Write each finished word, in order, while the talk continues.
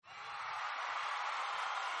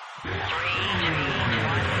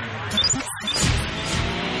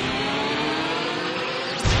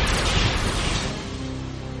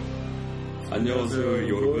안녕하세요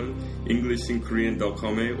여러분.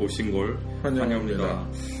 EnglishinKorean.com에 오신 걸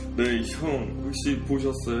환영합니다. 네, 형 혹시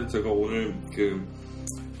보셨어요? 제가 오늘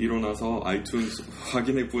일어나서 아이튠즈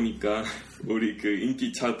확인해 보니까 우리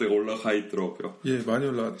인기 차트에 올라가 있더라고요. 예, 많이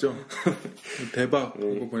올라왔죠. 대박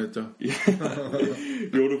보고 보냈죠.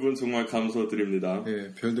 여러분 정말 감사드립니다.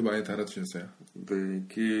 예, 별도 많이 달아주셨어요. 네,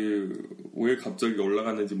 왜 갑자기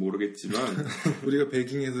올라갔는지 모르겠지만 우리가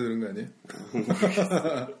베깅해서 그런 거 아니에요?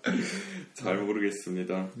 잘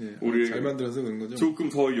모르겠습니다. 예, 우리 잘 만들어서 그런 거죠. 조금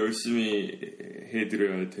더 열심히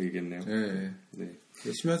해드려야 되겠네요. 예, 네.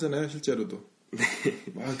 열심히 하잖아요, 실제로도.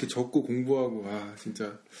 막 이렇게 적고 공부하고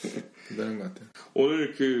진짜 대단한 것 같아요.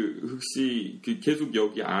 오늘 혹시 계속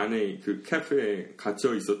여기 안에 카페에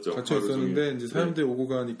갇혀 있었죠? 갇혀 있었는데 이제 사람들이 오고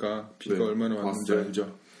가니까 비가 얼마나 왔는지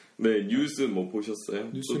알죠? 네, 뉴스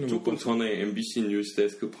보셨어요? 뉴스는 조금 전에 MBC 뉴스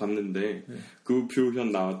데스크 봤는데 그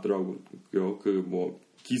표현 나왔더라고요.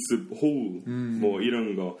 기습 호우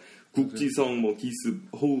이런 거. 국지성 기습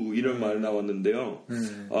호우 이런 말 나왔는데요.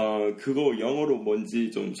 그거 영어로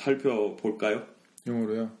뭔지 좀 살펴볼까요?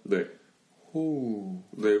 영어로요? 네. 호우.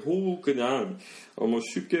 네, 호우 그냥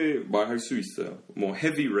쉽게 말할 수 있어요.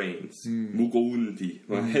 heavy rains, 무거운 비,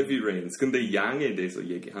 heavy rains. 근데 양에 대해서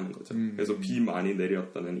얘기하는 거죠. 그래서 비 많이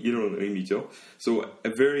내렸다는 이런 의미죠. So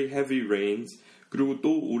a very heavy rains. 그리고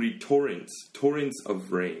또 우리 torrents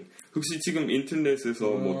of rain. 혹시 지금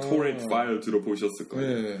인터넷에서 torrent 파일 들어보셨을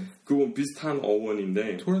거예요. 네. 그건 비슷한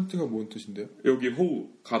어원인데. 토렌트가 뭔 뜻인데요? 여기 호우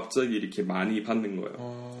갑자기 이렇게 많이 받는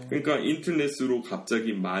거예요. 그러니까 인터넷으로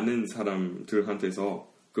갑자기 많은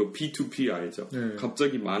사람들한테서 P2P 알죠? 네.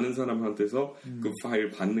 갑자기 많은 사람한테서 그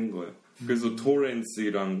파일 받는 거예요. 그래서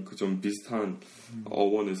torrents랑 좀 비슷한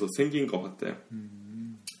어원에서 생긴 것 같아요.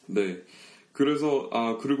 네. 그래서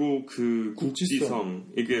그리고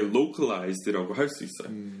국지성 이게 localized라고 할 수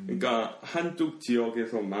있어요. 그러니까 한쪽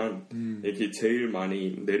지역에서만 이렇게 제일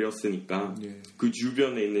많이 내렸으니까 그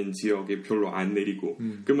주변에 있는 지역에 별로 안 내리고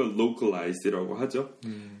그러면 localized라고 하죠.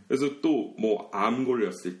 그래서 또 암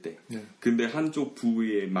걸렸을 때 근데 한쪽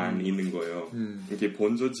부위에만 있는 거예요. 이렇게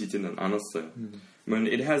번져지지는 않았어요.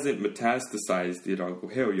 it hasn't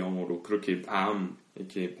metastasized라고 해요, 영어로. 그렇게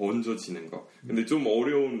이렇게 번져지는 거. 근데 좀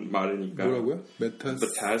어려운 말이니까. 뭐라고요?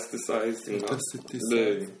 metastasized인가?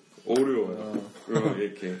 네, 어려워요.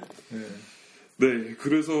 이렇게. 네,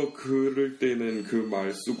 그래서 그럴 때는 그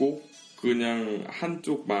말 쓰고 그냥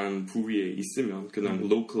한쪽만 부위에 있으면 그냥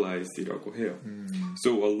localized이라고 해요.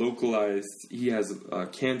 So a localized, he has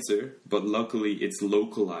cancer, but luckily it's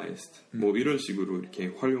localized. 이런 식으로 이렇게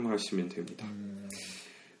활용하시면 됩니다.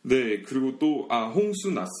 네, 그리고 또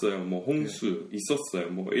홍수 났어요. 홍수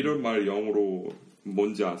있었어요. 이런 말 영어로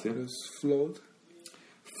뭔지 아세요?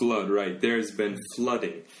 Flood, right? There's been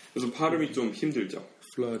flooding. 그래서 발음이 좀 힘들죠.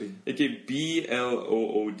 flooding. 이렇게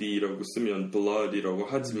BLOOD라고 쓰면 blood이라고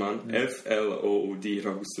하지만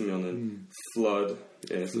FLOOD라고 쓰면은 flood.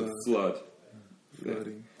 flood.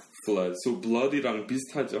 flooding. flood. So blood이랑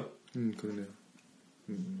비슷하죠? 그러네요.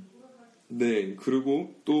 네,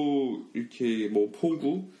 그리고 또 이렇게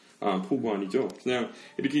폭우 아니죠. 그냥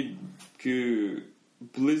이렇게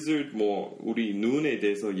blizzard 우리 눈에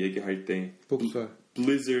대해서 얘기할 때 폭설.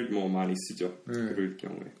 blizzard 많이 쓰죠. 그럴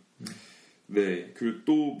경우에. 네, 그리고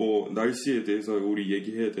또 날씨에 대해서 우리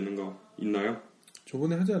얘기해야 되는 거 있나요?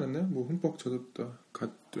 저번에 하지 않았나요? 흠뻑 젖었다.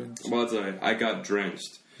 got drenched. 맞아요. I got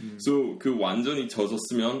drenched. So 완전히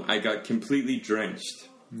젖었으면 I got completely drenched.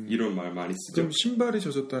 이런 말 많이 쓰죠. 그럼 신발이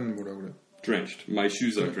젖었다는 뭐라 그래요? Drenched. My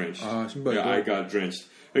shoes are drenched. 신발도? Yeah, I got drenched.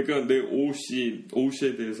 그러니까 내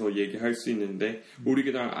옷에 대해서 얘기할 수 있는데 우리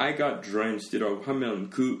그냥 I got drenched라고 하면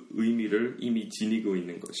그 의미를 이미 지니고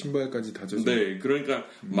있는 거죠. 신발까지 다 젖었어요. 네, 그러니까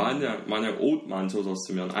만약 옷만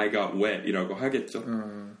젖었으면 I got wet이라고 하겠죠.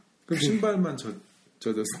 그럼 신발만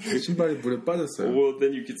젖었어요. 신발이 물에 빠졌어요. Well,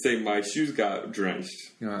 then you could say my shoes got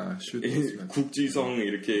drenched. shoes. 국지성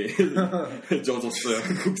이렇게 젖었어요.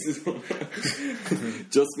 국지성.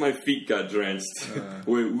 Just my feet got drenched.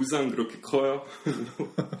 왜 우산 그렇게 커요?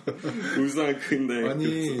 우산 근데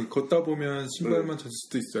아니 걷다 보면 신발만 젖을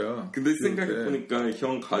수도 있어요. 근데 생각해보니까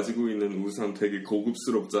형 가지고 있는 우산 되게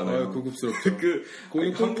고급스럽잖아요. 고급스럽죠.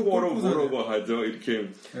 한국어로 뭐라고 하죠? 이렇게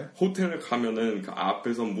호텔에 가면은 그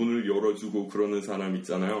앞에서 문을 열어주고 그러는 사람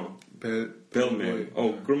있잖아요. 벨맨.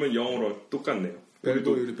 그러면 영어로 똑같네요.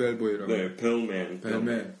 벨보이, 벨보이라고. 네, 벨맨.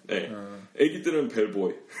 벨맨. 네. 애기들은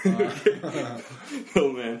벨보이.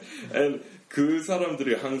 벨맨. And 그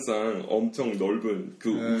사람들이 항상 엄청 넓은 그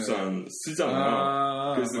우산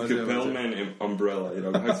쓰잖아. 그래서 맞아요, 그 bellman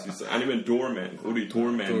umbrella이라고 할 수 있어요. 아니면 doorman, 우리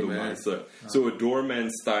doorman도 많이 써요. So a doorman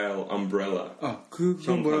style umbrella.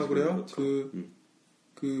 그건 뭐라 그래요?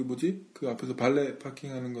 그 뭐지? 그 앞에서 발레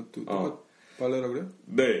파킹하는 것도 발레라 그래요?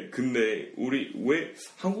 네, 근데 우리 왜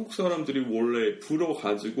한국 사람들이 원래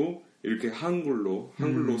불어가지고 이렇게 한글로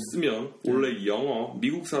쓰면 원래 영어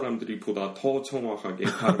미국 사람들이 보다 더 정확하게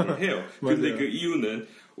발음을 해요. 근데 그 이유는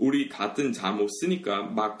우리 같은 잘못 쓰니까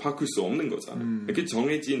막 바꿀 수 없는 거잖아. 이렇게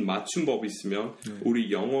정해진 맞춤법이 있으면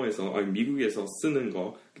우리 영어에서 아니 미국에서 쓰는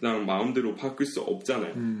거 그냥 마음대로 바꿀 수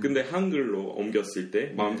없잖아요. 근데 한글로 옮겼을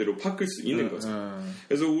때 마음대로 바꿀 수 있는 거죠.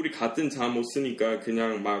 그래서 우리 같은 잘못 쓰니까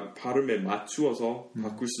그냥 막 발음에 맞추어서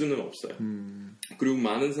바꿀 수는 없어요. 그리고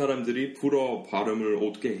많은 사람들이 불어 발음을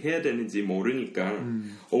어떻게 해야 되는지 모르니까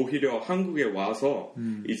오히려 한국에 와서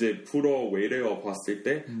이제 불어 외래어 봤을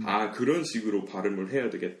때 그런 식으로 발음을 해야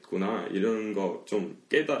되겠구나 이런 거 좀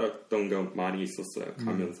깨달았던 거 많이 있었어요.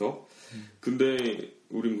 가면서. 근데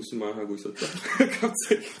우리 무슨 말 하고 있었죠?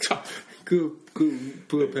 갑자기 그거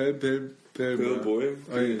뭐예요?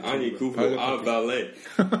 아니 발레.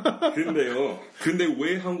 근데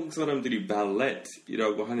왜 한국 사람들이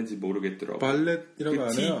발렛이라고 하는지 모르겠더라고. 발렛이라고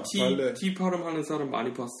안 해요? T 발음하는 사람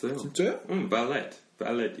많이 봤어요. 진짜요? 응, 발렛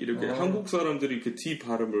이렇게 한국 사람들이 그 T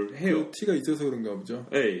발음을 해요. 그 T가 있어서 그런가 보죠.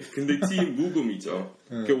 네, 근데 T 묵음이죠.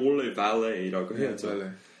 그 원래 발렛이라고 해야죠.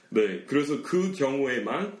 발레. 네, 그래서 그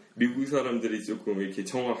경우에만 미국 사람들이 조금 이렇게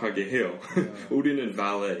정확하게 해요. 우리는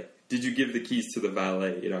valet. Did you give the keys to the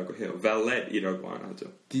valet? 이라고 해요. valet이라고 안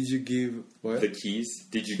하죠. Did you give what? The keys.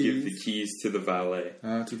 Did you give the keys to the valet?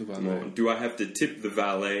 to the valet. Do I have to tip the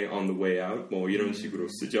valet on the way out? 뭐 이런 식으로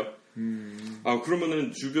쓰죠.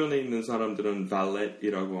 그러면은 주변에 있는 사람들은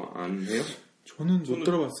valet이라고 안 해요? 저는 못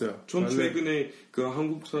들어봤어요. 전 최근에 그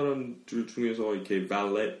한국 사람들 중에서 이렇게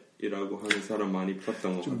valet이라고 하는 사람 많이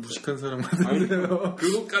봤던 것 같아요. 좀 무식한 사람 같은데요.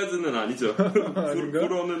 그것까지는 아니죠.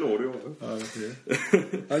 불어는 어려워요. 그래요?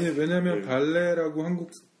 아니 왜냐면 발레라고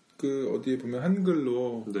한국 그 어디에 보면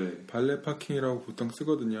한글로 발레 파킹이라고 보통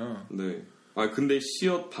쓰거든요. 네. 근데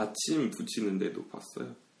시옷 받침 붙이는 데도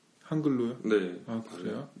봤어요. 한글로요? 네.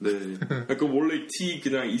 그래요? 네. 그러니까 원래 T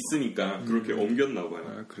그냥 있으니까 그렇게 옮겼나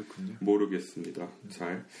봐요. 그렇군요. 모르겠습니다.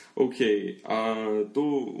 잘. 오케이.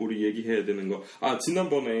 또 우리 얘기해야 되는 거.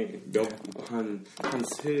 지난번에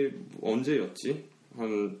언제였지?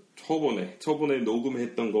 저번에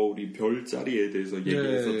녹음했던 거 우리 별자리에 대해서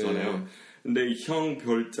얘기했었잖아요. 근데 형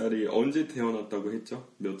별자리 언제 태어났다고 했죠?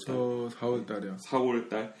 몇 달? 저 4월 달이요. 4월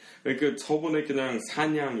달. 그러니까 저번에 그냥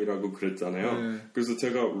사냥이라고 그랬잖아요. 그래서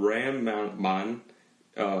제가 램만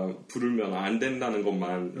부르면 안 된다는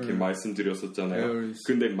것만 이렇게 말씀드렸었잖아요.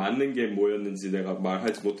 근데 맞는 게 뭐였는지 내가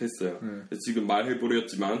말하지 못했어요. 지금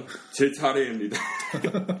말해버렸지만 제 차례입니다.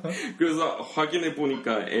 그래서 확인해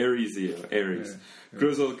보니까 Aries이에요. Aries.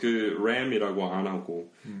 그래서 그 램이라고 안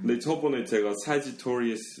하고. 근데 저번에 제가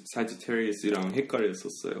Sagittarius이랑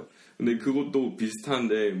헷갈렸었어요. 근데 그것도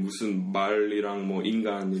비슷한데 무슨 말이랑 뭐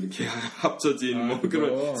인간 이렇게 합쳐진 뭐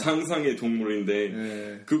그런 상상의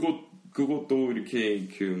동물인데 그것도 이렇게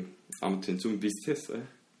아무튼 좀 비슷했어요.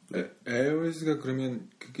 네. 에어리스가 그러면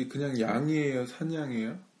그게 그냥 양이에요,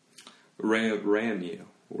 산양이에요? 램이에요,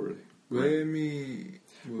 원래. 램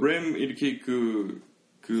이렇게 뿔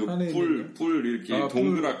이렇게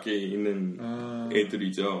동그랗게 있는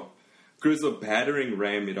애들이죠. 그래서 battering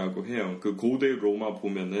ram이라고 해요. 그 고대 로마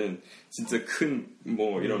보면은 진짜 큰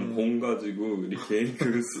뭐 이런 봉 가지고 이렇게 이렇게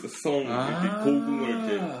고궁을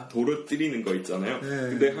이렇게 도로뜨리는 거 있잖아요.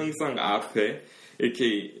 근데 항상 앞에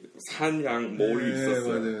이렇게 산양 몰이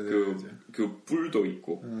있었어요. 그 뿔도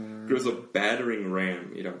있고. 그래서 battering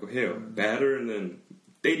ram이라고 해요. batter는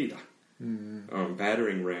때리다.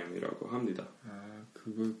 battering ram이라고 합니다.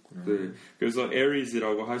 그거였구나. 네, 그래서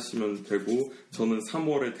Aries이라고 하시면 되고 저는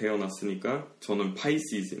 3월에 태어났으니까 저는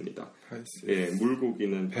Pisces입니다. 네,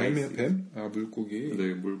 물고기는 뱀이에요? 뱀? 물고기.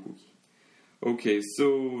 네, 물고기. 오케이,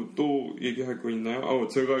 so 또 얘기할 거 있나요?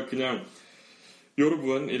 제가 그냥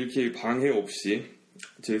여러분 이렇게 방해 없이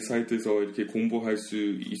제 사이트에서 이렇게 공부할 수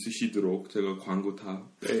있으시도록 제가 광고 다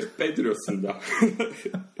빼드렸습니다.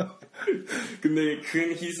 근데 큰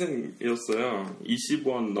희생이었어요.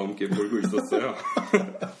 20원 넘게 벌고 있었어요.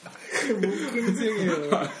 뭐 큰 희생이에요.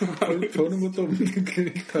 버는 것도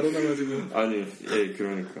없는데 달아나가지고. 아니,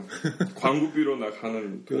 그러니까 광고비로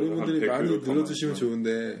나가는 여러분들이 많이 눌러주시면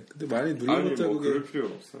좋은데, 근데 많이 눌러봤자 뭐 그럴 필요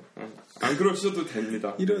없어. 안 그러셔도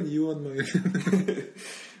됩니다. 이런 이원 막 이렇게.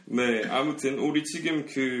 네, 아무튼 우리 지금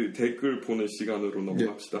그 댓글 보는 시간으로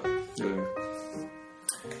넘어갑시다. 네.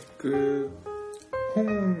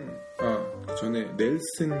 전에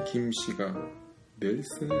넬슨 김 씨가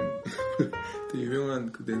넬슨은 되게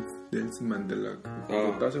유명한 그 넬슨 만델라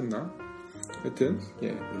그거 따셨나? 하여튼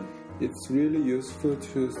It's really useful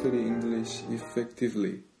to study English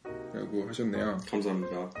effectively 라고 하셨네요.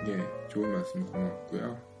 감사합니다. 좋은 말씀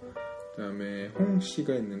고맙고요. 그 다음에 홍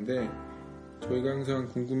씨가 있는데 저희가 항상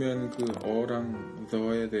궁금해하는 그 어랑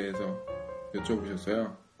the에 대해서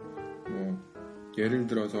여쭤보셨어요. 뭐 예를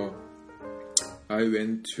들어서 I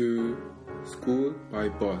went to school by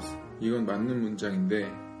bus 이건 맞는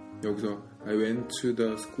문장인데 여기서 I went to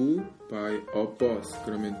the school by a bus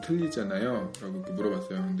그러면 틀리잖아요 라고 이렇게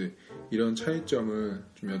물어봤어요. 근데 이런 차이점을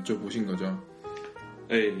좀 여쭤보신 거죠.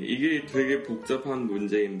 네, 이게 되게 복잡한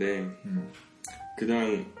문제인데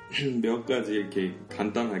그냥 몇 가지 이렇게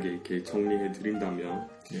간단하게 이렇게 정리해 드린다면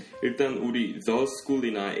일단 우리 the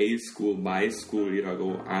school이나 a school, my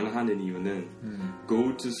school이라고 안 하는 이유는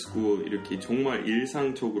go to school 이렇게 정말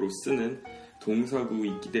일상적으로 쓰는 동사구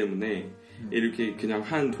있기 때문에 이렇게 그냥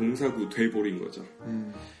한 동사구 돼버린 거죠.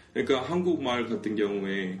 그러니까 한국말 같은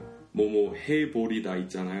경우에 뭐뭐 해버리다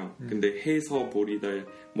있잖아요. 근데 해서 버리다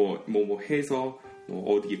뭐뭐 해서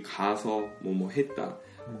어디 가서 뭐뭐 했다.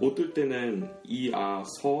 어떨 때는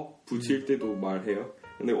서 붙일 때도 말해요.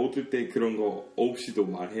 근데 어떨 때 그런 거 없이도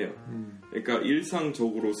말해요. 그러니까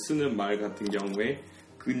일상적으로 쓰는 말 같은 경우에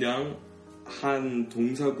그냥 한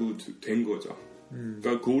동사구 된 거죠.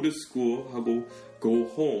 그러니까 go to school 하고 go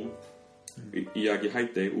home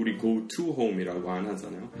이야기할 때 우리 go to home이라고 안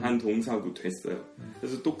하잖아요. 한 동사구 됐어요.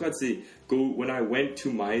 그래서 똑같이 when I went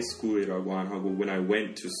to my school이라고 안 하고 when I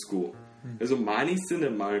went to school. 그래서 많이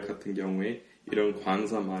쓰는 말 같은 경우에 이런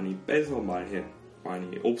관사 많이 빼서 말해요.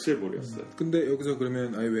 많이 없애버렸어요. 근데 여기서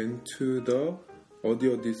그러면 I went to the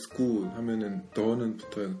어디 school 하면은 the는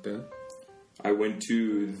붙어요 그때는? I went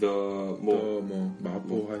to the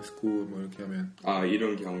마포 하이스쿨 뭐 이렇게 하면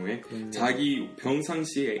이런 경우에 자기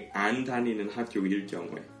평상시에 안 다니는 학교일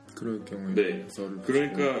경우에 그럴 경우에 네.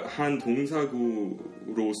 그러니까 한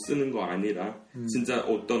동사구로 쓰는 거 아니라 진짜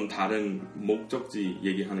어떤 다른 목적지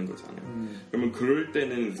얘기하는 거잖아요. 그러면 그럴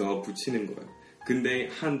때는 the 붙이는 거예요. 근데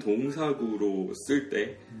한 동사구로 쓸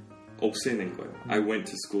때 없애는 거예요. I went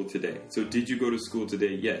to school today. So did you go to school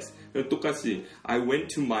today? Yes. 똑같이 I went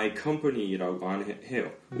to my company라고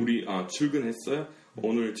해요. 우리 출근했어요?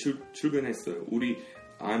 오늘 출근했어요. 우리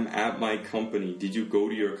I'm at my company. Did you go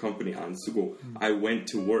to your company? 안 쓰고 I went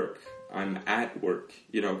to work. I'm at work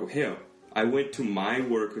이라고 해요. I went to my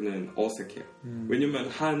work는 어색해요. 왜냐면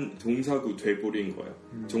한 동사구 돼버린 거예요.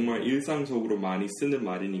 정말 일상적으로 많이 쓰는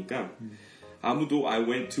말이니까 아무도 I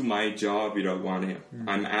went to my job이라고 안 해요.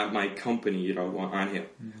 I'm at my company이라고 안 해요.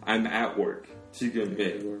 I'm at work. 지금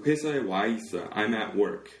회사에 와 있어요. I'm at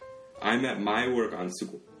work. I'm at my work 안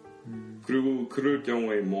쓰고. 그리고 그럴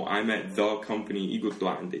경우에 I'm at the company 이것도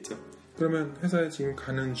안 되죠. 그러면 회사에 지금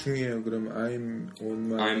가는 중이에요. 그럼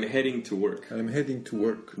I'm heading to work. I'm heading to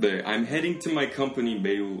work. 네, I'm heading to my company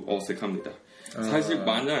매우 어색합니다. 사실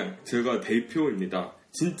만약 제가 대표입니다.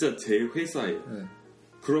 진짜 제 회사예요. 네.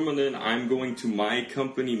 그러면은 I'm going to my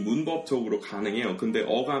company 문법적으로 가능해요. 근데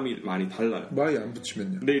어감이 많이 달라요. my 안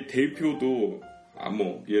붙이면요? 네, 대표도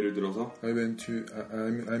예를 들어서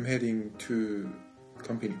I'm heading to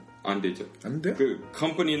company. 안 되죠. 안 돼? 그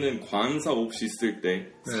company는 관사 없이 쓸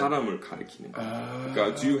때 사람을 가리키는 거예요.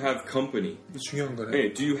 그러니까 do you have company? 중요한 거네.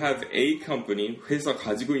 네, do you have a company? 회사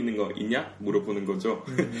가지고 있는 거 있냐? 물어보는 거죠.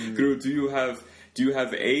 그리고 do you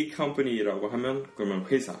have a company라고 하면 그러면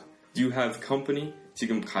회사. Do you have company?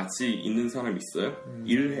 지금 같이 있는 사람 있어요?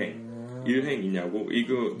 일행 있냐고?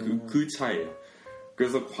 이거 그 차이예요.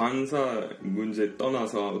 그래서 관사 문제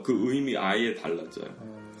떠나서 그 의미 아예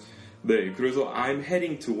달라져요. 네, 그래서 I'm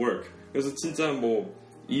heading to work. 그래서 진짜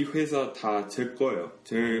이 회사 다 제 거예요.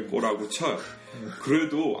 제 거라고 쳐요.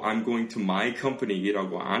 그래도 I'm going to my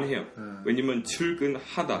company이라고 안 해요. 왜냐면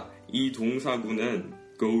출근하다 이 동사구는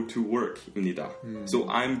go to work입니다. So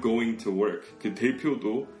I'm going to work. 그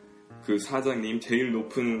대표도 그 사장님 제일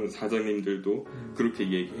높은 사장님들도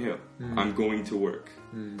그렇게 얘기해요. I'm going to work.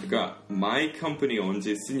 그러니까 my company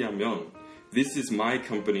언제 쓰냐면 This is my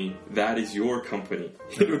company, that is your company.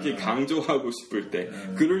 이렇게 강조하고 싶을 때,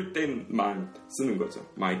 그럴 땐만 쓰는 거죠.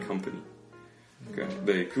 My company. 그러니까,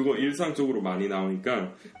 네, 그거 일상적으로 많이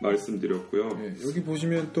나오니까 말씀드렸고요. 네, 여기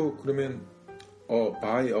보시면 또 그러면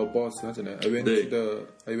by a bus 하잖아요.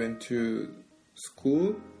 I went to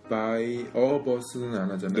school by a bus는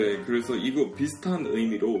안 하잖아요. 네, 그래서 이거 비슷한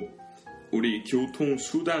의미로 우리 교통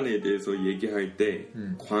수단에 대해서 얘기할 때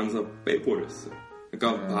관사 빼버렸어요.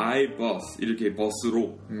 그러니까 by bus 이렇게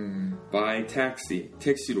버스로, by taxi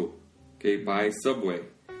택시로, okay, by subway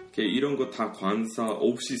이런 거 다 관사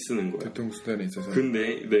없이 쓰는 거예요. 교통수단에 있어서.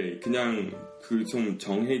 근데 네 그냥 그 좀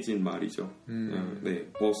정해진 말이죠. 그냥, 네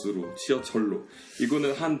버스로 지하철로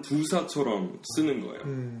이거는 한 부사처럼 쓰는 거예요.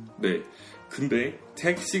 네 근데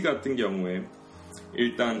택시 같은 경우에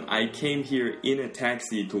일단 I came here in a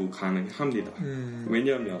taxi도 가능합니다.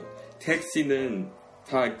 왜냐하면 택시는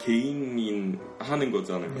다 개인인 하는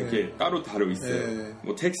거잖아요. 이렇게 따로 있어요.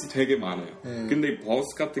 뭐 택시 되게 많아요. 근데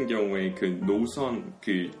버스 같은 경우에 그 노선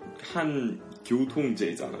그 한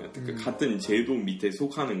교통제잖아요. 그 같은 제도 밑에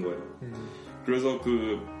속하는 거예요. 그래서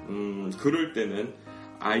그럴 때는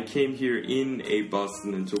I came here in a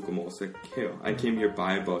bus는 조금 어색해요. I came here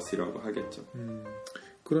by bus이라고 하겠죠.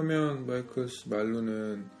 그러면 마이클 씨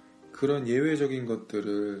말로는 그런 예외적인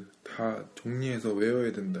것들을 다 정리해서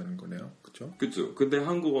외워야 된다는 거네요. 그렇죠? 그렇죠. 근데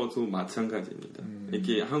한국어도 마찬가지입니다.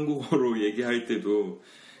 이렇게 한국어로 얘기할 때도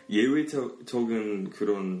예외적인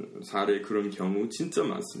그런 사례 그런 경우 진짜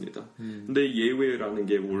많습니다. 근데 예외라는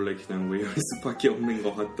게 원래 그냥 외울 수밖에 없는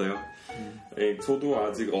것 같아요. 네, 저도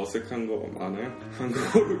아직 어색한 거 많아요.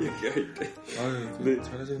 한국어로 얘기할 때. 아유, 네.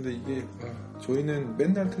 잘하시는데 이게 저희는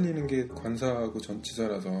맨날 틀리는 게 관사하고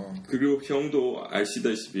전치사라서. 그리고 형도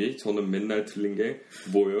아시다시피 저는 맨날 틀린 게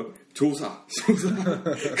뭐예요? 조사.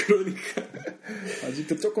 그러니까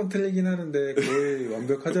아직도 조금 틀리긴 하는데 거의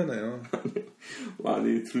완벽하잖아요.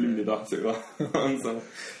 많이 틀립니다. 제가 항상.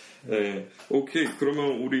 네, 오케이.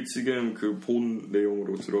 그러면 우리 지금 그 본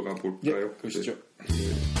내용으로 들어가 볼까요? 예, 그러시죠. 네.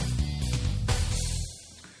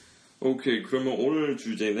 오케이. 그러면 오늘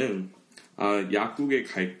주제는 약국에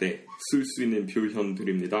갈 때 쓸 수 있는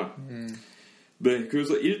표현들입니다. 네,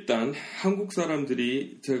 그래서 일단 한국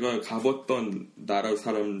사람들이 제가 가봤던 나라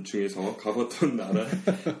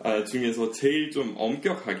중에서 제일 좀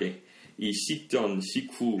엄격하게 이 식전,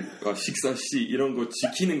 식후, 식사 시 이런 거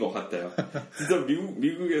지키는 것 같아요. 진짜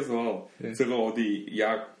미국에서 제가 어디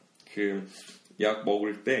약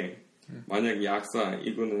먹을 때 만약 약사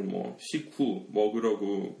이거는 뭐 식후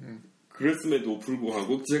먹으라고 그랬음에도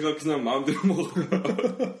불구하고 제가 그냥 마음대로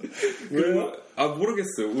먹어요. 왜요?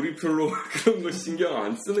 모르겠어요. 우리 별로 그런 거 신경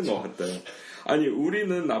안 쓰는 것 같아요. 아니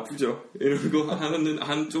우리는 나쁘죠. 이런 거 하는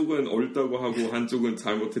한쪽은 옳다고 하고 한쪽은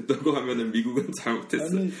잘못했다고 하면은 미국은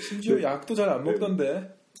잘못했어요. 아니 심지어 네. 약도 잘 안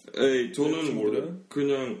먹던데. 네, 저는 원래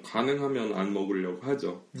그냥 가능하면 안 먹으려고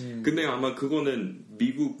하죠. 근데 아마 그거는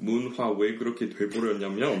미국 문화 왜 그렇게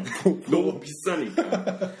돼버렸냐면 너무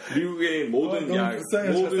비싸니까. 미국의 모든 약,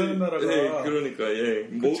 모든 나라가. 네, 그러니까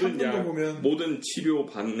모든 약, 보면. 모든 치료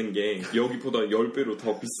받는 게 여기보다 10배로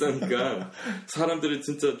더 비싸니까 사람들은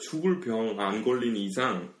진짜 죽을 병 안 걸린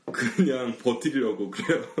이상 그냥 버티려고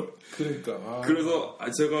그래요. 그러니까. 그래서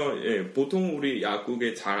제가 보통 우리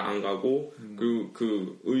약국에 잘 안 가고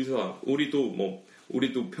그 의사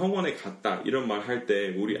우리도 병원에 갔다 이런 말 할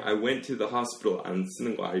때 우리 I went to the hospital 안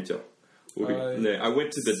쓰는 거 알죠? 네, I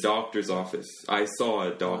went to the doctor's office. I saw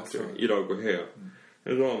a doctor 이라고 해요.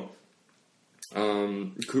 그래서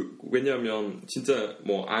왜냐면 진짜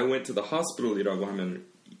I went to the hospital이라고 하면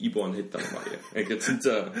입원했단 말이에요. 그러니까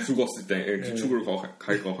진짜 죽었을 때, 이렇게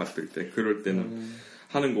갈 것 같을 때, 그럴 때는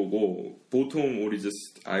하는 거고 보통 우리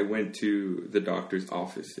just I went to the doctor's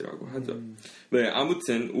office이라고 하죠. 네,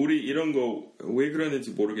 아무튼 우리 이런 거 왜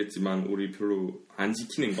그러는지 모르겠지만 우리 별로 안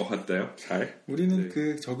지키는 것 같아요. 잘. 우리는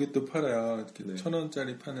저기 또 팔아요.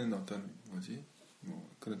 1,000원짜리 파는 어떤 뭐지?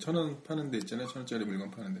 그런 1,000원 파는 데 있잖아요. 1,000원짜리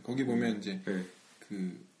물건 파는데 거기 보면 이제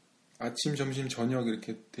아침, 점심, 저녁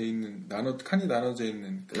이렇게 돼 있는 칸이 나눠져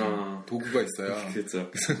있는 도구가 있어요. 그렇죠.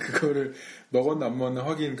 그래서 그거를 먹었나 안 먹었나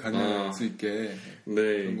확인 가능할 수 있게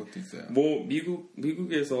그런 것도 있어요.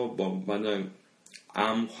 미국에서 만약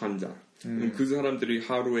암 환자 그 사람들이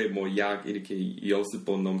하루에 약 이렇게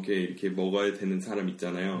 6번 넘게 이렇게 먹어야 되는 사람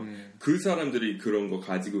있잖아요. 그 사람들이 그런 거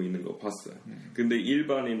가지고 있는 거 봤어요. 근데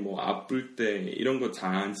일반인 아플 때 이런 거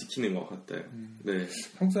잘 안 지키는 것 같아요. 네.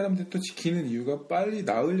 한국 사람들 또 지키는 이유가 빨리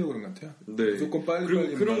나으려고 그런 것 같아요. 네. 무조건 빨리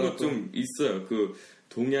그런 거 좀 있어요. 그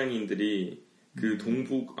동양인들이 그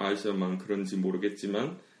동북 아시아만 그런지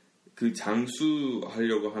모르겠지만 그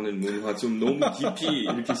장수하려고 하는 문화 좀 너무 깊이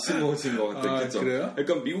이렇게 심어진 것 같아요. 그렇죠? 그래요?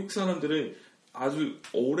 약간 미국 사람들은 아주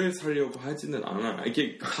오래 살려고 하지는 않아.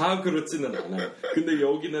 이렇게 다 그렇지는 않아요. 근데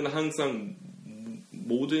여기는 항상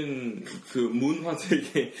모든 그 문화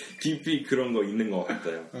세계 깊이 그런 거 있는 것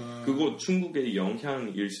같아요. 그거 중국의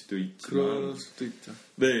영향일 수도 있지만 그럴 수도 있죠.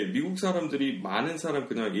 네, 미국 사람들이 많은 사람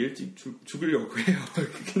그냥 일찍 죽으려고 해요.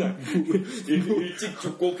 그냥 일찍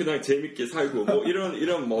죽고 그냥 재밌게 살고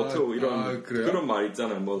이런 모토 그런 말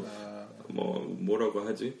있잖아요. 뭐라고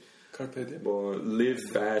하지? 칼페디엠? live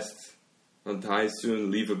fast, Die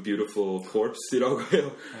soon, leave a beautiful corpse이라고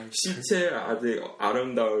해요. 시체 아직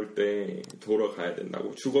아름다울 때 돌아가야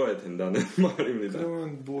된다고, 죽어야 된다는 말입니다.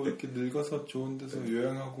 그러면 뭐 이렇게 늙어서 좋은 데서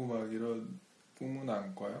여행하고 막 이런 꿈은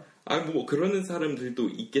안 꿔요? 아니 뭐 그러는 사람들도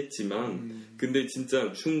있겠지만 근데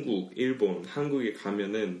진짜 중국, 일본, 한국에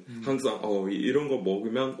가면은 항상 이런 거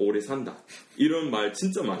먹으면 오래 산다 이런 말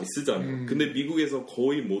진짜 많이 쓰잖아요. 근데 미국에서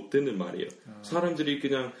거의 못 듣는 말이에요. 사람들이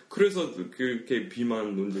그냥 그래서 그렇게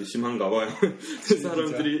비만 문제 심한가 봐요.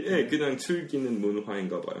 사람들이 그냥 즐기는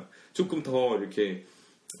문화인가 봐요. 조금 더 이렇게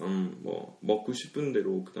뭐 먹고 싶은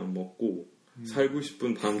대로 그냥 먹고 살고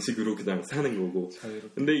싶은 방식으로 그냥 사는 거고.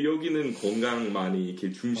 근데 여기는 건강 많이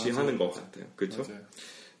이렇게 중시하는 것 같아요. 그렇죠?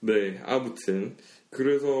 네, 아무튼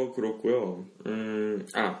그래서 그렇고요.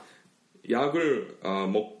 약을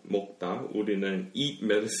먹다 우리는 eat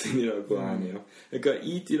medicine이라고 하네요. 그러니까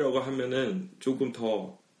eat이라고 하면은 조금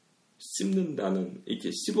더 씹는다는,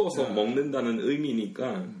 이렇게 씹어서 먹는다는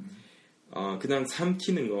의미니까 그냥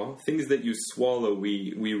삼키는 거. Things that you swallow,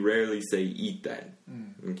 we rarely say eat that.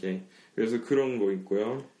 Okay. 그래서 그런 거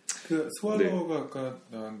있고요. 그 swallow가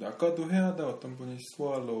아까도 해하다 어떤 분이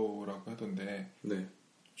swallow라고 하던데. 네.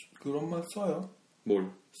 그런 말 써요?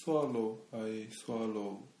 뭘? swallow, I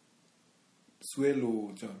swallow,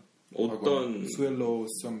 swallow죠. 어떤 swallow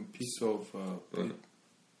some piece of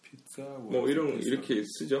pizza. 뭐 이렇게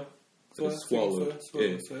쓰죠. swallow.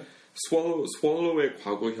 예. swallow의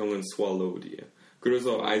과거형은 swallowed이에요.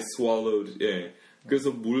 그래서 I swallowed. 예.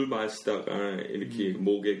 그래서 물 마시다가 이렇게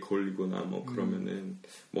목에 걸리거나 뭐 그러면은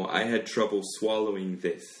뭐 I had trouble swallowing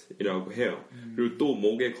this 이라고 해요. 그리고 또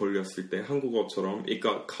목에 걸렸을 때 한국어처럼 it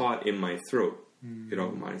got caught in my throat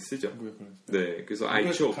이라고 많이 쓰죠. 네, 그래서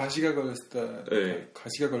I choked. 가시가 걸렸을 때, 네.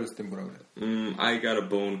 가시가 걸렸을 때 뭐라 그래요? I got a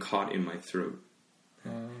bone caught in my throat.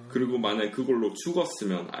 그리고 만약 그걸로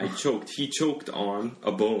죽었으면 I choked. He choked on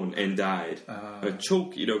a bone and died.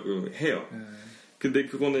 choke이라고 해요. 근데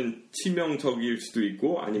그거는 치명적일 수도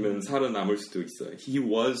있고 아니면 살아남을 수도 있어요. He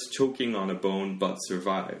was choking on a bone but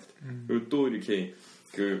survived. 그리고 또 이렇게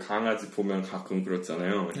그 강아지 보면 가끔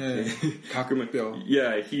그렇잖아요. 네, 가끔은 뼈.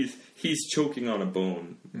 Yeah, he's choking on a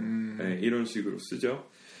bone. 네, 이런 식으로 쓰죠.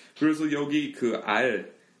 그래서 여기 그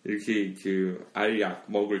이렇게 그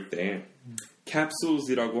알약 먹을 때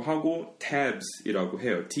capsules이라고 하고 tabs이라고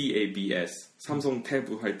해요. T-A-B-S. 삼성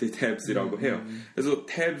탭 할 때 tabs이라고 해요. 그래서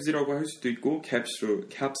tabs이라고 할 수도 있고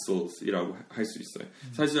capsules이라고 할 수 있어요.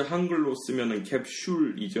 사실 한글로 쓰면은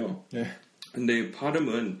capsule이죠. 네. 근데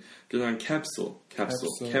발음은 그냥 capsule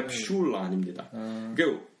아닙니다.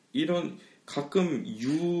 그러니까 이런 가끔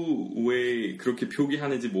U 왜 그렇게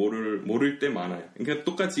표기하는지 모를 때 많아요. 그러니까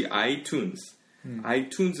똑같이 iTunes는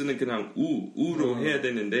그냥 우로 해야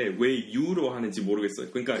되는데 왜 U로 하는지 모르겠어요.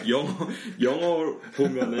 그러니까 영어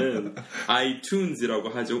보면은 iTunes이라고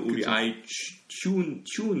하죠. 우리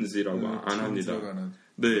iTunes이라고 안 합니다.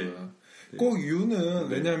 네. 꼭 U는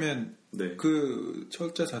왜냐하면 그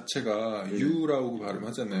철자 자체가 U라고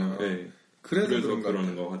발음하잖아요. 네. 그래서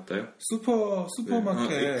그러는 것 같아요.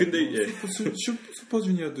 슈퍼마켓. 근데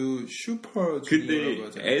슈퍼주니어도 슈퍼주니어라고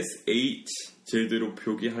하잖아요. 근데 SH 제대로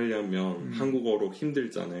표기하려면 한국어로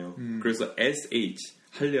힘들잖아요. 그래서 SH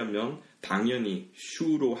하려면 당연히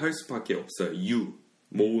슈로 할 수밖에 없어요. U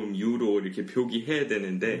모음 U로 이렇게 표기해야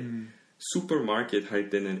되는데 슈퍼마켓 할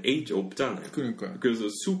때는 H 없잖아요. 그러니까요. 그래서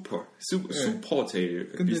슈퍼 제일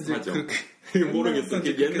근데 비슷하죠. 모르겠어요.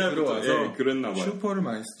 옛날부터 그랬나 봐요. 슈퍼를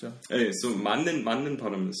많이 쓰죠. 네, so 맞는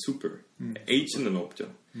발음은 슈퍼. H는 없죠.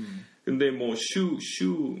 근데 뭐 슈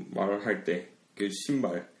말할 때 그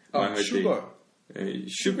신발 말할 때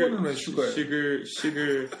슈거는 왜 슈거예요?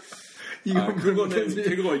 그거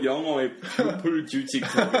영어의 불규칙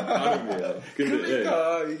발음이에요.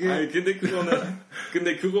 그러니까 이게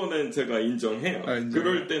근데 그거는 제가 인정해요.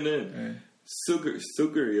 그럴 때는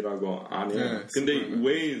sugar이라고 안 해요. 근데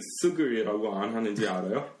왜 sugar이라고 안 하는지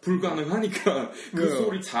알아요? 불가능하니까 그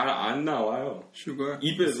소리 잘 안 나와요.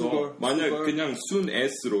 입에서 만약 그냥 순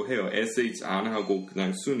S로 해요. SH 안 하고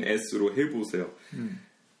그냥 순 S로 해보세요.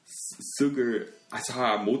 sugar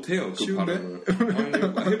잘 못해요. 그 발음을.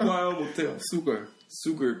 해봐요. 못해요.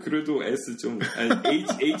 sugar 그래도 S 좀 H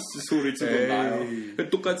소리 좀 나요.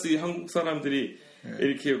 똑같이 한국 사람들이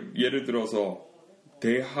이렇게 예를 들어서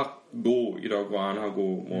대학노이라고 안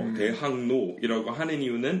하고 뭐 대학노이라고 하는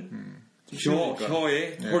이유는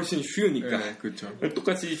혀에 훨씬 쉬우니까. 그렇죠.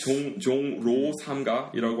 똑같이 종로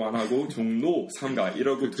삼가이라고 안 하고 종로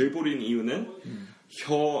삼가이라고 돼버린 이유는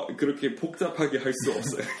그렇게 복잡하게 할 수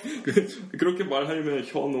없어요. 그렇게 말하면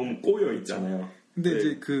혀 너무 꼬여 있잖아요. 근데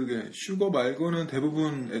이제 그 슈거 말고는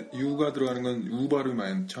대부분 U가 들어가는 건 U 발음이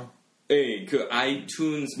많죠. 네, 그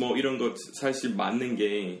iTunes 뭐 이런 거 사실 맞는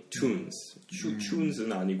게 tunes,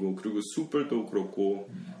 tunes는 아니고 그리고 super도 그렇고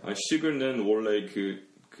sugar는 원래 그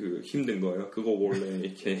힘든 거예요. 그거 원래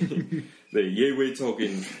이렇게 네,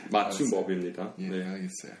 예외적인 맞춤법입니다. 예, 네,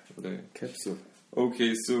 알겠어요. 네. 캡슐.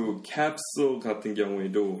 오케이, so capsule 같은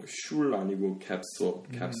경우에도 슐 아니고 capsule.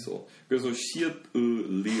 그래서 시읒,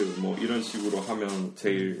 리을 뭐 이런 식으로 하면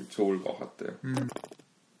제일 좋을 것 같아요.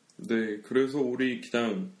 네, 그래서 우리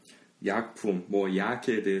그냥 약품, 뭐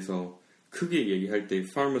약에 대해서 크게 얘기할 때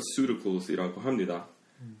pharmaceuticals이라고 합니다.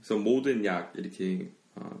 그래서 모든 약 이렇게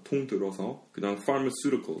통들어서 그냥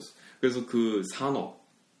pharmaceuticals. 그래서 그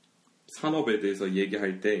산업에 대해서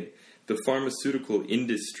얘기할 때 the pharmaceutical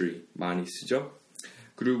industry 많이 쓰죠.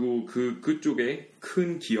 그리고 그쪽에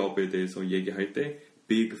큰 기업에 대해서 얘기할 때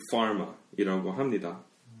big pharma이라고 합니다.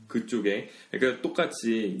 그쪽에 그러니까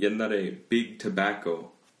똑같이 옛날에 big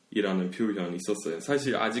tobacco이라는 표현이 있었어요.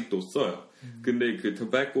 사실 아직도 써요. 근데 그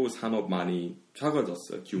tobacco 산업 많이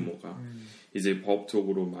작아졌어요. 규모가. 이제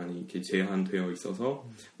법적으로 많이 이렇게 제한되어 있어서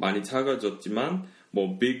많이 작아졌지만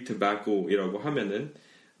뭐 big tobacco이라고 하면은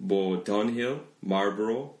뭐 Dunhill,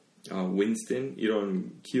 Marlboro, 윈스턴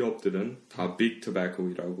이런 기업들은 다 big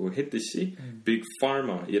tobacco이라고 했듯이 big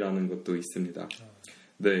pharma이라는 것도 있습니다.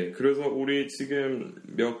 네, 그래서 우리 지금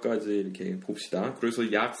몇 가지 이렇게 봅시다.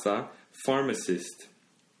 그래서 약사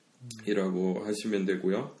pharmacist이라고 하시면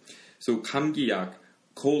되고요. So 감기약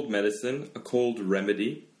cold medicine, a cold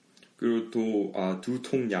remedy. 그리고 또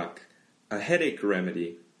두통약 a headache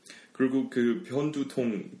remedy. 그리고 그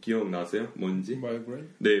변두통 기억나세요? 뭔지? Migraine?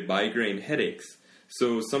 네, migraine headaches.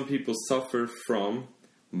 So some people suffer from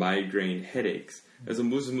migraine headaches. 그래서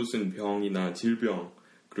무슨 병이나 질병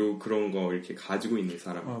그리고 그런 거 이렇게 가지고 있는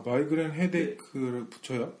사람. 마이그레인 헤데이크를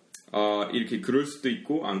붙여요? 이렇게 그럴 수도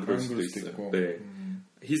있고 안 그럴 수도 있어요. 네.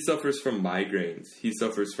 He suffers from migraines. He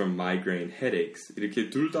suffers from migraine headaches. 이렇게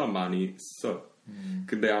둘 다 많이 써.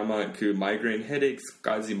 근데 아마 그 migraine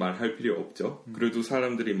headaches까지 말할 필요 없죠. 그래도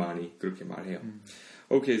사람들이 많이 그렇게 말해요.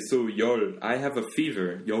 Okay, so 열, I have a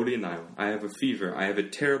fever. 열이 나요. I have a fever. I have a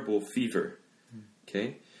terrible fever.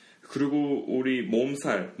 Okay. 그리고 우리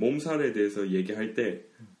몸살에 대해서 얘기할 때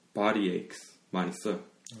body aches 많이 써요.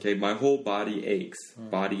 Okay, my whole body aches.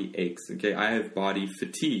 Body aches. Okay, I have body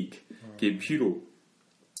fatigue. Okay, 피로,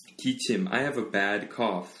 기침. I have a bad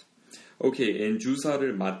cough. Okay, and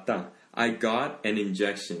주사를 맞다. I got an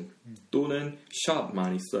injection. 또는 shot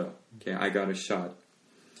많이 써요. Okay, I got a shot.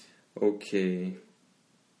 Okay.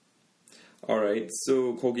 Alright,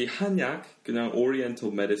 so 거기 한약 그냥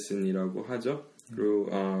Oriental Medicine이라고 하죠. 그리고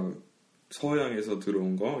서양에서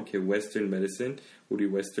들어온 거 이렇게 Western Medicine, 우리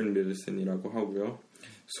Western Medicine이라고 하고요.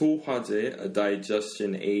 소화제, a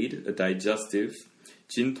digestion aid, a digestive.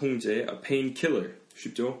 진통제, a painkiller.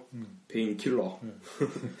 쉽죠? painkiller.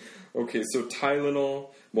 Okay, so Tylenol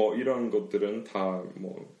뭐 이런 것들은 다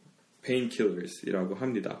뭐 painkillers이라고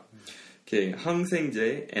합니다. Okay,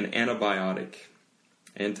 항생제, an antibiotic.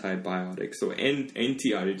 antibiotic. So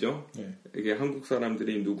anti 알죠? 네. 이게 한국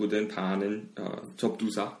사람들이 누구든 다 아는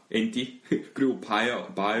접두사 anti. 그리고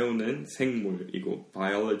bio는 생물이고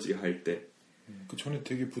biology 할 때. 그 전에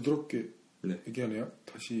되게 부드럽게 네. 얘기하네요.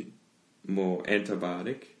 다시 뭐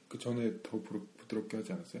antibiotic. 그 전에 더 부드럽게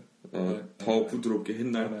하지 않았어요? 더 부드럽게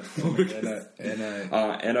했나요?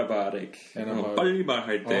 antibiotic. 빨리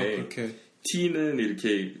말할 때 T는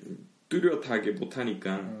이렇게 뚜렷하게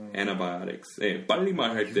못하니까 antibiotics. 네, 빨리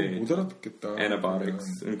말할 때 못 알아듣겠다.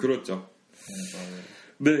 antibiotics. 그렇죠.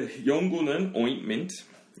 네, 연고는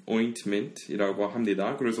ointment이라고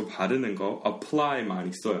합니다. 그래서 바르는 거 apply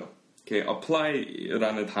많이 써요. 이렇게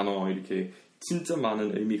apply라는 단어 이렇게 진짜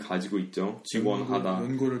많은 의미 가지고 있죠. 지원하다.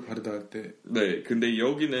 연고를 바르다 할 때. 네, 근데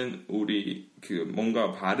여기는 우리 그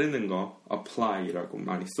뭔가 바르는 거 apply라고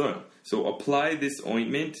많이 써요. So apply this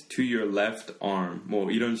ointment to your left arm.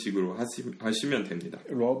 뭐 이런 식으로 하시면 됩니다.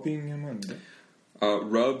 rubbing 하면 안 돼?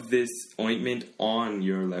 Rub this ointment on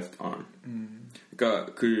your left arm.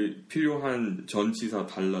 그러니까 그 필요한 전치사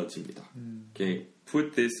달라집니다. Okay,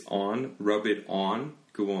 put this on, rub it on.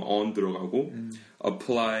 그거 on 들어가고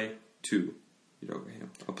apply to 이라고 해요.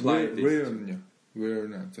 apply this. where는요?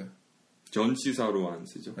 where는 안 써요? 전치사로 안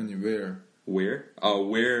쓰죠. 아니 where? where?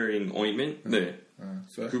 wearing ointment? 네.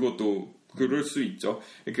 써요? 그것도 그럴 수 있죠.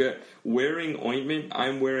 그러니까 wearing ointment,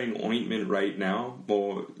 I'm wearing ointment right now.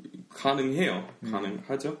 뭐 가능해요.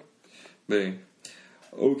 가능하죠. 네.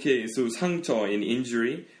 Okay, so 상처, an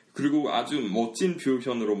injury. 그리고 아주 멋진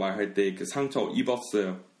표현으로 말할 때 그 상처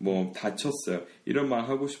입었어요. 뭐 다쳤어요. 이런 말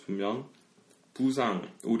하고 싶으면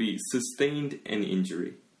부상, 우리 sustained an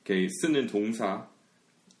injury. Okay, 쓰는 동사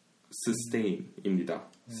sustain입니다.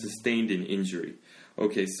 Sustained in injury.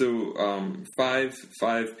 Okay, so five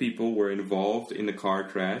people were involved in the car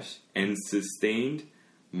crash and sustained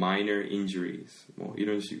minor injuries. 뭐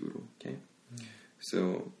이런 식으로. Okay.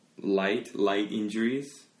 So light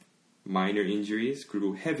injuries, minor injuries,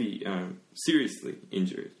 그리고 heavy, seriously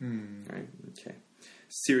injured. Right? Okay.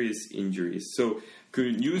 Serious injuries. So 그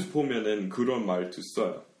뉴스 보면은 그런 말도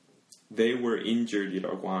써요. They were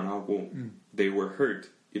injured이라고 안 하고 they were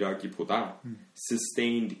hurt이라기보다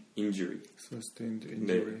sustained injury. Sustained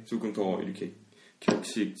injury. 네, 조금 더 이렇게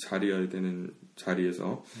격식 자리해야 되는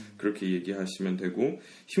자리에서 그렇게 얘기하시면 되고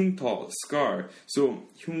흉터, scar. So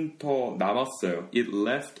흉터 남았어요. It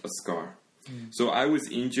left a scar. So I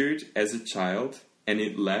was injured as a child and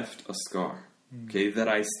it left a scar. Okay, that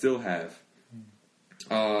I still have.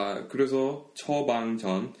 그래서 처방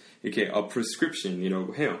전 이렇게 a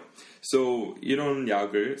prescription이라고 해요. So 이런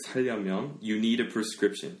약을 사려면 you need a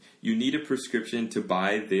prescription. You need a prescription to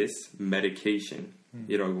buy this medication.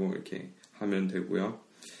 이라고 이렇게 하면 되고요.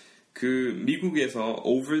 그 미국에서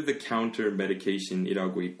over the counter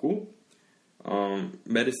medication이라고 있고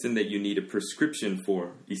medicine that you need a prescription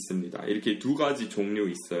for 있습니다. 이렇게 두 가지 종류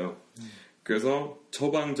있어요. 그래서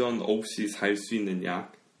처방 전 없이 살 수 있는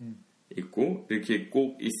약 있고 이렇게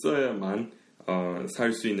꼭 있어야만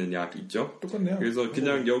살 수 있는 약 있죠. 똑같네요. 그래서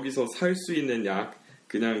그냥 여기서 살 수 있는 약,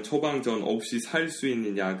 그냥 처방 전 없이 살 수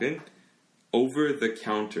있는 약은 over the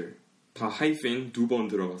counter. 다 하이픈 두 번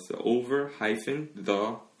들어갔어요. over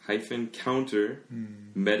the counter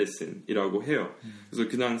medicine이라고 해요. 그래서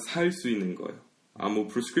그냥 살 수 있는 거예요. 아무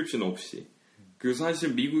prescription 없이. 그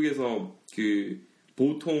사실 미국에서 그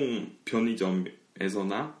보통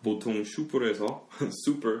편의점에서나 보통 슈퍼에서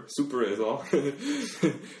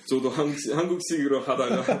저도 한국식으로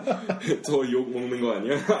하다가 더 욕 먹는 거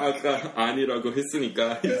아니야? 아까 아니라고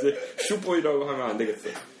했으니까 이제 슈퍼이라고 하면 안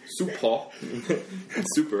되겠어요.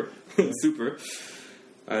 super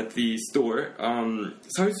at the store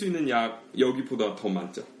살 수 있는 약 여기보다 더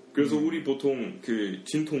많죠. 그래서 우리 보통 그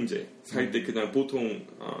진통제 살 때 그냥 보통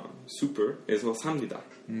슈퍼에서 삽니다.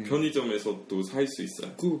 편의점에서도 살 수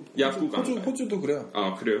있어요. 약국 호주도 그래요.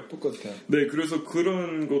 아 그래요? 똑같아요. 네, 그래서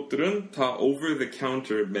그런 것들은 다 over the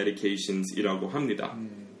counter medications이라고 합니다.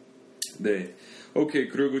 네. 오케이,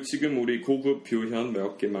 그리고 지금 우리 고급 표현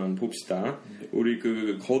몇 개만 봅시다. 우리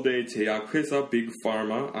그 거대 제약 회사 빅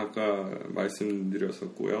파마 아까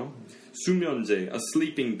말씀드렸었고요. 수면제, a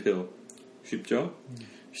sleeping pill 쉽죠?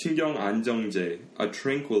 신경 안정제, a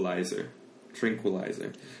tranquilizer.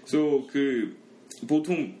 So 그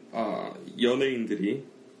보통 연예인들이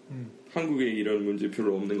한국에 이런 문제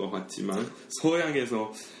별로 없는 것 같지만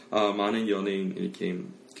서양에서 많은 연예인 이렇게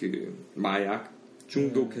그 마약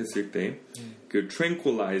중독했을 때 그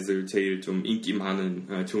tranquilizer 제일 좀 인기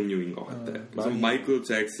많은 종류인 것 같아요. 그래서 마이클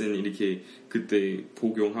잭슨 이렇게 그때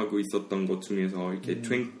복용하고 있었던 것 중에서 이렇게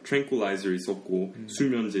tranquilizer 있었고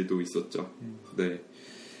수면제도 있었죠. 네.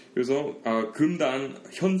 그래서 금단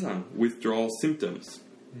현상 withdrawal symptoms.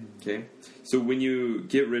 Okay. So when you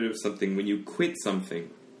get rid of something, when you quit something.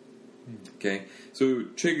 Okay. So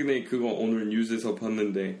최근에 그거 오늘 뉴스에서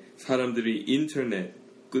봤는데 사람들이 인터넷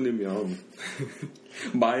끊으면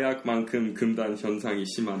마약만큼 금단 현상이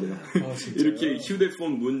심하대요. 이렇게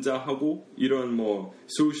휴대폰 문자하고 이런 뭐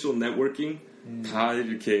소셜 네트워킹 다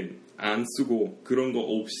이렇게 안 쓰고 그런 거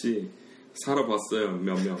없이 살아봤어요.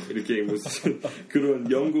 몇 명 이렇게 무슨 그런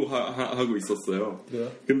연구하고 있었어요. 그래요?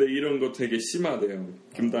 근데 이런 거 되게 심하대요.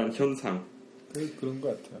 금단 현상. 그런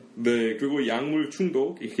것 같아요. 네, 그리고 약물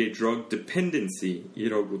중독 이렇게 drug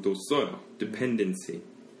dependency이라고도 써요. dependency.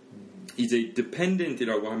 이제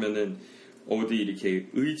dependent이라고 하면은 어디 이렇게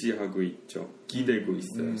의지하고 있죠. 기대고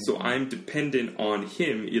있어요. So I'm dependent on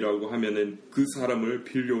him이라고 하면은 그 사람을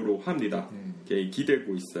필요로 합니다. 이렇게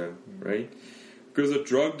기대고 있어요. Right? 그래서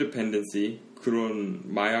drug dependency 그런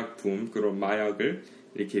마약품, 그런 마약을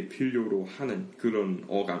이렇게 필요로 하는 그런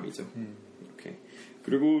어감이죠. Okay.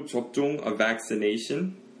 그리고 접종, a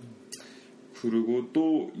vaccination. 그리고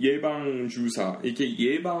또 예방 주사. 이렇게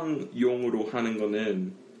예방용으로 하는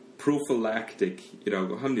거는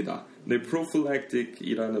prophylactic이라고 합니다. 네,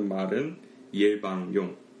 prophylactic이라는 말은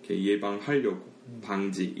예방용, 이렇게 예방하려고,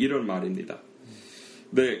 방지 이런 말입니다.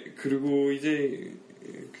 네, 그리고 이제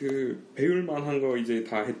그 배울 만한 거 이제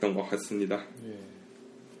다 했던 것 같습니다.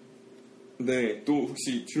 네, 또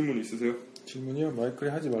혹시 질문 있으세요? 질문이요?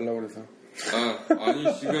 마이크를 하지 말라고 그래서. 아니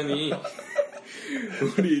시간이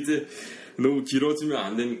우리 이제 너무 길어지면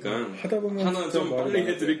안 되니까 하다 보면 하나 좀 빨리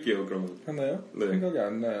해드릴게요. 그러면 하나요? 네. 생각이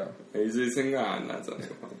안 나요. 이제 생각 안 나잖아요.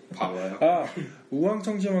 봐봐요.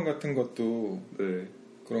 우황청심환 같은 것도 네.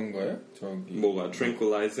 그런 거예요? 저기 뭐가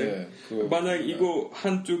tranquilizer? 네, 만약 이거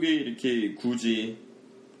한쪽에 이렇게 굳이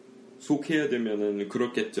속해야 되면은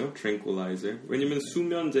그렇겠죠, tranquilizer. 왜냐면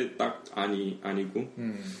수면제 딱 아니고.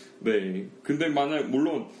 네. 근데 만약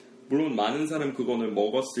물론 많은 사람 그거는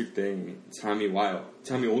먹었을 때 잠이 와요.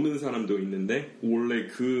 잠이 오는 사람도 있는데 원래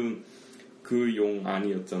그 용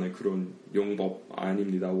아니었잖아요. 그런 용법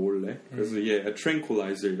아닙니다 원래. 그래서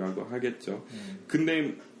tranquilizer이라고 하겠죠.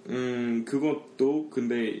 근데 그것도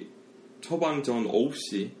근데 처방전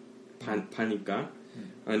없이 파니까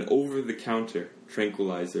an over the counter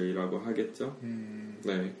tranquilizer이라고 하겠죠.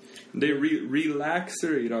 네. 근데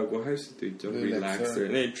relaxer이라고 할 수도 있죠.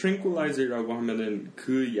 relaxer. 네, tranquilizer이라고 하면은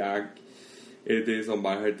그 약에 대해서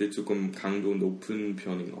말할 때 조금 강도 높은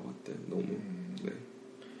편인 것 같아요. 너무. 네.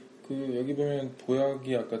 그 여기 보면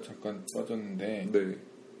보약이 아까 잠깐 빠졌는데 네.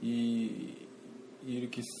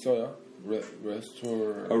 이렇게 써요.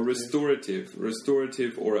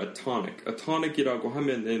 restorative or a tonic이라고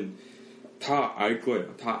하면은 다 알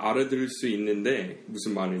거예요. 다 알아들을 수 있는데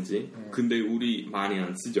무슨 말인지. 근데 우리 많이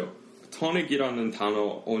안 쓰죠. tonic이라는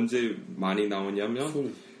단어 언제 많이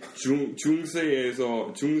나오냐면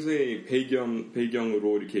중세의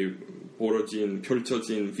배경으로 이렇게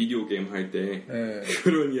펼쳐진 비디오 게임 할 때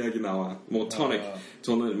그런 이야기 나와. 뭐 tonic.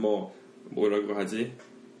 저는 뭐라고 하지?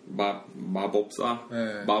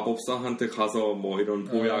 마법사한테 가서 뭐 이런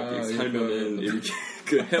보약 살면은 이렇게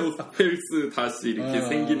그 헬스 다시 이렇게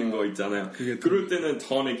생기는 거 있잖아요. 그럴 때는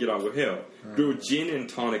tonic이라고 해요. 그리고 gin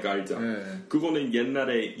and tonic 알죠? 그거는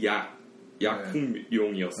옛날에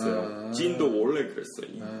약품용이었어요. 진도 원래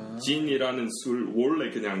그랬어요. 진이라는 술 원래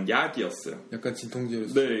그냥 약이었어요. 약간 진통제로.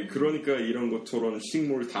 네, 그러니까 이런 것처럼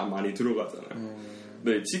식물 다 많이 들어가잖아요.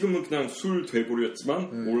 네, 지금은 그냥 술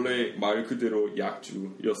돼버렸지만 원래 말 그대로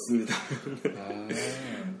약주였습니다.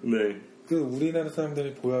 네. 그 우리나라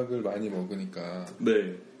사람들이 보약을 많이 먹으니까.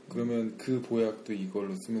 네. 그러면 그 보약도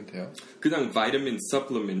이걸로 쓰면 돼요? 그냥 vitamin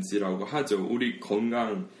supplements이라고 하죠. 우리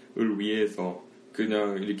건강을 위해서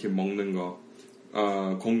그냥 이렇게 먹는 거.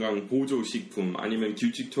 건강 보조 식품 아니면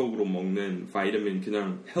규칙적으로 먹는 바이타민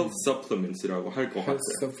그냥 health supplements라고 할 것 같아요.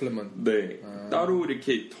 health supplement. 네, 따로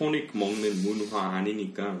이렇게 토닉 먹는 문화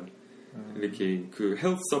아니니까 이렇게 그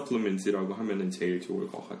health supplements이라고 하면은 제일 좋을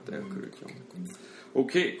것 같아요. 그렇죠.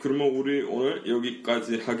 오케이, 그러면 우리 오늘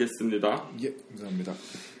여기까지 하겠습니다. 예, 감사합니다.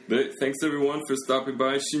 네, thanks everyone for stopping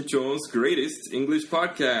by 신촌's greatest English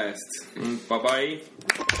podcast. Bye bye.